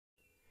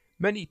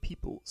Many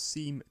people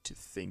seem to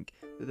think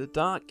that the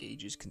Dark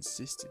Ages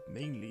consisted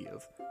mainly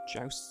of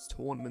jousts,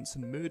 tournaments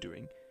and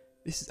murdering.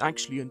 This is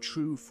actually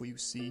untrue, for you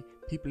see,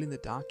 people in the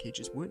Dark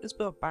Ages weren't as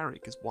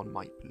barbaric as one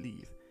might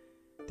believe.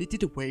 They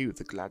did away with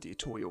the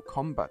gladiatorial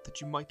combat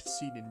that you might have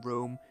seen in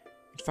Rome.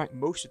 In fact,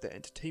 most of their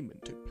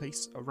entertainment took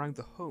place around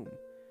the home,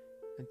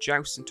 and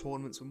jousts and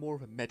tournaments were more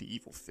of a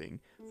medieval thing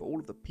for all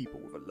of the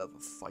people with a love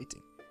of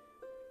fighting.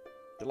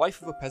 The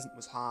life of a peasant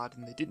was hard,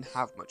 and they didn't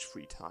have much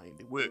free time.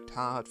 They worked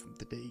hard from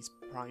the day's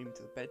prime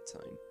to the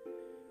bedtime.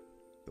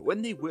 But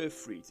when they were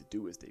free to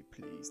do as they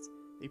pleased,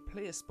 they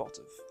play a spot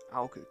of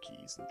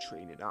alcalkeys and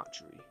train in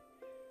archery.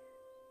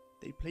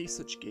 They play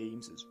such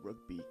games as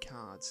rugby,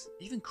 cards,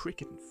 even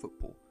cricket and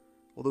football,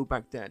 although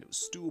back then it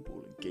was stool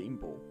ball and game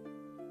ball.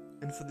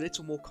 And for the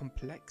little more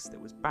complex, there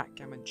was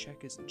backgammon,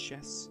 checkers and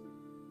chess.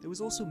 There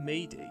was also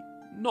May Day,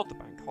 not the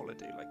bank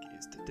holiday like it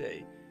is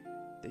today.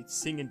 They'd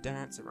sing and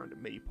dance around a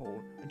maypole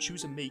and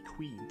choose a May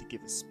Queen to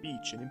give a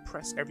speech and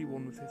impress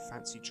everyone with her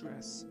fancy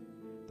dress,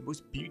 the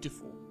most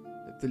beautiful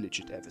the village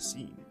had ever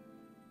seen.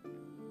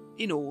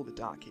 In all, the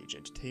Dark Age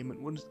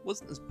entertainment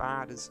wasn't as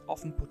bad as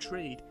often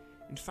portrayed.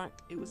 In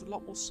fact, it was a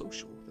lot more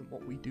social than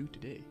what we do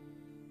today.